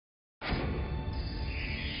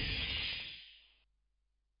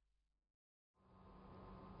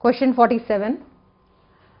Question 47.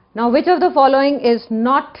 Now, which of the following is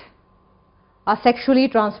not a sexually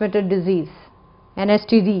transmitted disease, an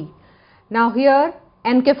STD? Now here,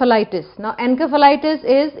 encephalitis. Now encephalitis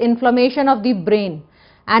is inflammation of the brain,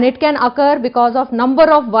 and it can occur because of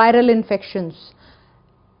number of viral infections.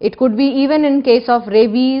 It could be even in case of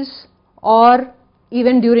rabies or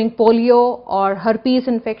even during polio or herpes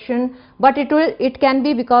infection, but it can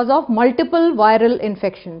be because of multiple viral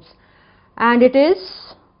infections, and it is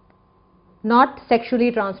not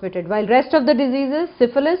sexually transmitted, while rest of the diseases,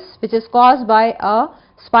 syphilis, which is caused by a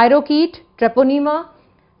spirochete, treponema,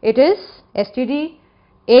 it is STD.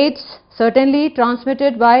 AIDS, certainly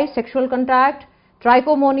transmitted by sexual contact.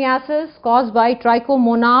 Trichomoniasis, caused by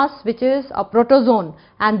trichomonas, which is a protozoan,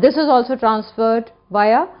 and this is also transferred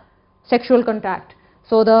via sexual contact.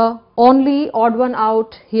 So the only odd one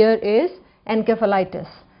out here is encephalitis.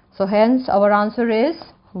 So hence our answer is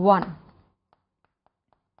 1.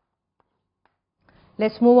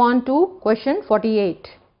 Let's move on to question 48.